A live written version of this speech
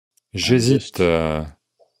J'hésite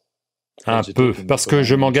un peu, parce que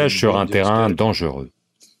je m'engage sur un terrain dangereux.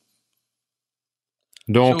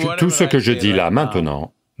 Donc, tout ce que je dis là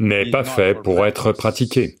maintenant n'est pas fait pour être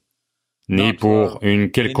pratiqué, ni pour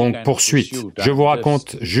une quelconque poursuite. Je vous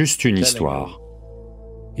raconte juste une histoire.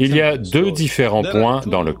 Il y a deux différents points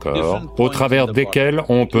dans le corps, au travers desquels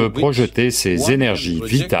on peut projeter ces énergies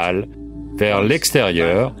vitales vers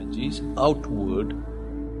l'extérieur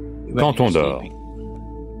quand on dort.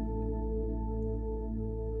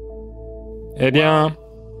 Eh bien,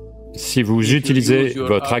 si vous utilisez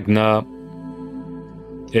votre ajna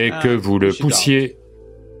et que vous le poussiez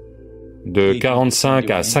de 45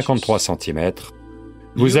 à 53 cm,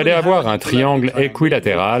 vous allez avoir un triangle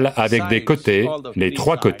équilatéral avec des côtés, les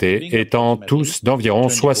trois côtés étant tous d'environ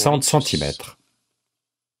 60 cm.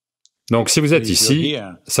 Donc si vous êtes ici,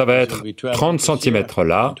 ça va être 30 cm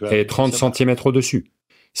là et 30 cm au-dessus.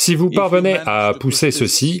 Si vous parvenez à pousser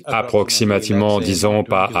ceci, approximativement, disons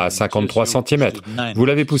pas à 53 cm, vous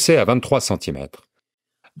l'avez poussé à 23 cm.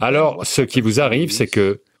 Alors, ce qui vous arrive, c'est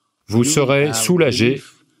que vous serez soulagé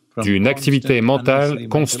d'une activité mentale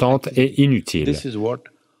constante et inutile.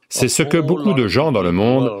 C'est ce que beaucoup de gens dans le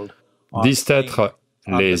monde disent être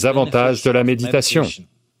les avantages de la méditation,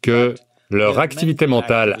 que leur activité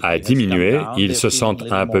mentale a diminué, ils se sentent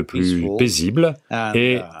un peu plus paisibles,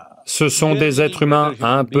 et ce sont des êtres humains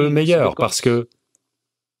un peu meilleurs parce que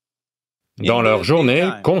dans leur journée,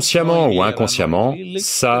 consciemment ou inconsciemment,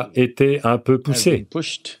 ça a été un peu poussé.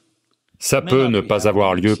 Ça peut ne pas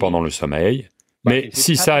avoir lieu pendant le sommeil, mais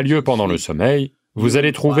si ça a lieu pendant le sommeil, vous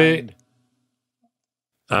allez trouver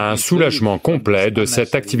un soulagement complet de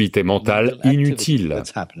cette activité mentale inutile.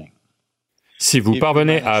 Si vous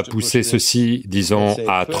parvenez à pousser ceci, disons,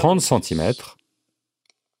 à 30 cm,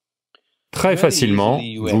 très facilement,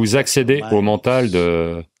 vous accédez au mental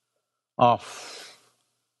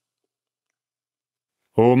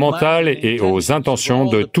et aux intentions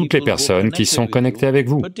de toutes les personnes qui sont connectées avec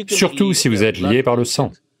vous, surtout si vous êtes liés par le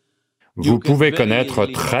sang. Vous pouvez connaître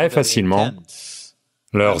très facilement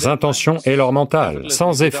leurs intentions et leur mental,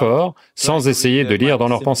 sans effort, sans essayer de lire dans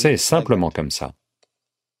leurs pensées, simplement comme ça.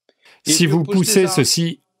 Si vous poussez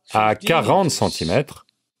ceci à 40 cm,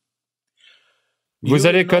 vous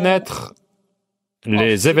allez connaître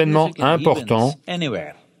les événements importants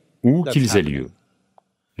où qu'ils aient lieu.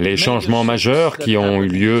 Les changements majeurs qui ont eu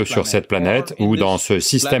lieu sur cette planète ou dans ce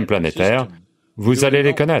système planétaire, vous allez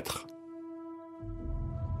les connaître.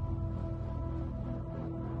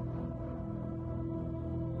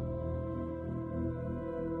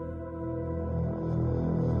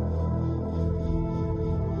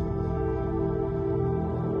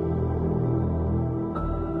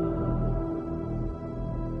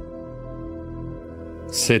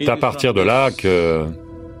 C'est à partir de là que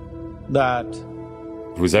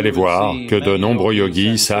vous allez voir que de nombreux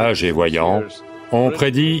yogis sages et voyants ont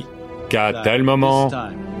prédit qu'à tel moment,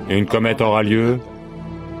 une comète aura lieu,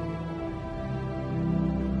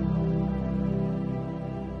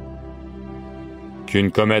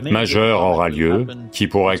 qu'une comète majeure aura lieu, qui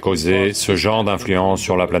pourrait causer ce genre d'influence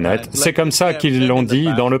sur la planète. C'est comme ça qu'ils l'ont dit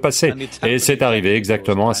dans le passé, et c'est arrivé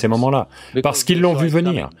exactement à ces moments-là, parce qu'ils l'ont vu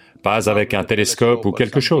venir, pas avec un télescope ou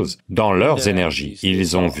quelque chose. Dans leurs énergies,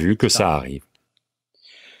 ils ont vu que ça arrive.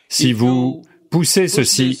 Si vous poussez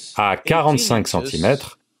ceci à 45 cm,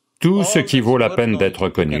 tout ce qui vaut la peine d'être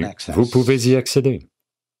connu, vous pouvez y accéder.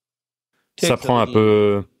 Ça prend un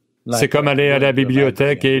peu... C'est comme aller à la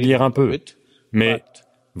bibliothèque et lire un peu. Mais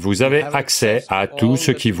vous avez accès à tout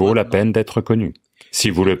ce qui vaut la peine d'être connu. Si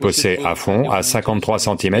vous le poussez à fond, à 53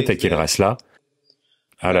 cm et qu'il reste là,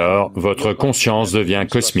 alors votre conscience devient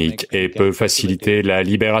cosmique et peut faciliter la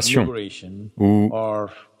libération, ou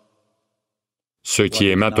ce qui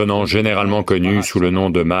est maintenant généralement connu sous le nom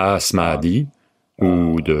de Mahasamadhi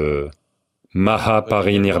ou de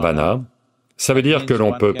Mahaparinirvana. Ça veut dire que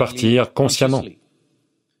l'on peut partir consciemment.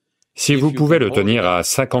 Si vous pouvez le tenir à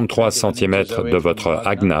 53 cm de votre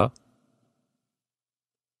ajna,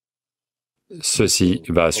 ceci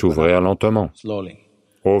va s'ouvrir lentement.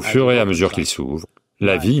 Au fur et à mesure qu'il s'ouvre,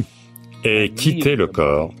 la vie et quitter le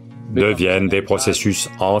corps deviennent des processus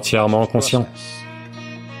entièrement conscients.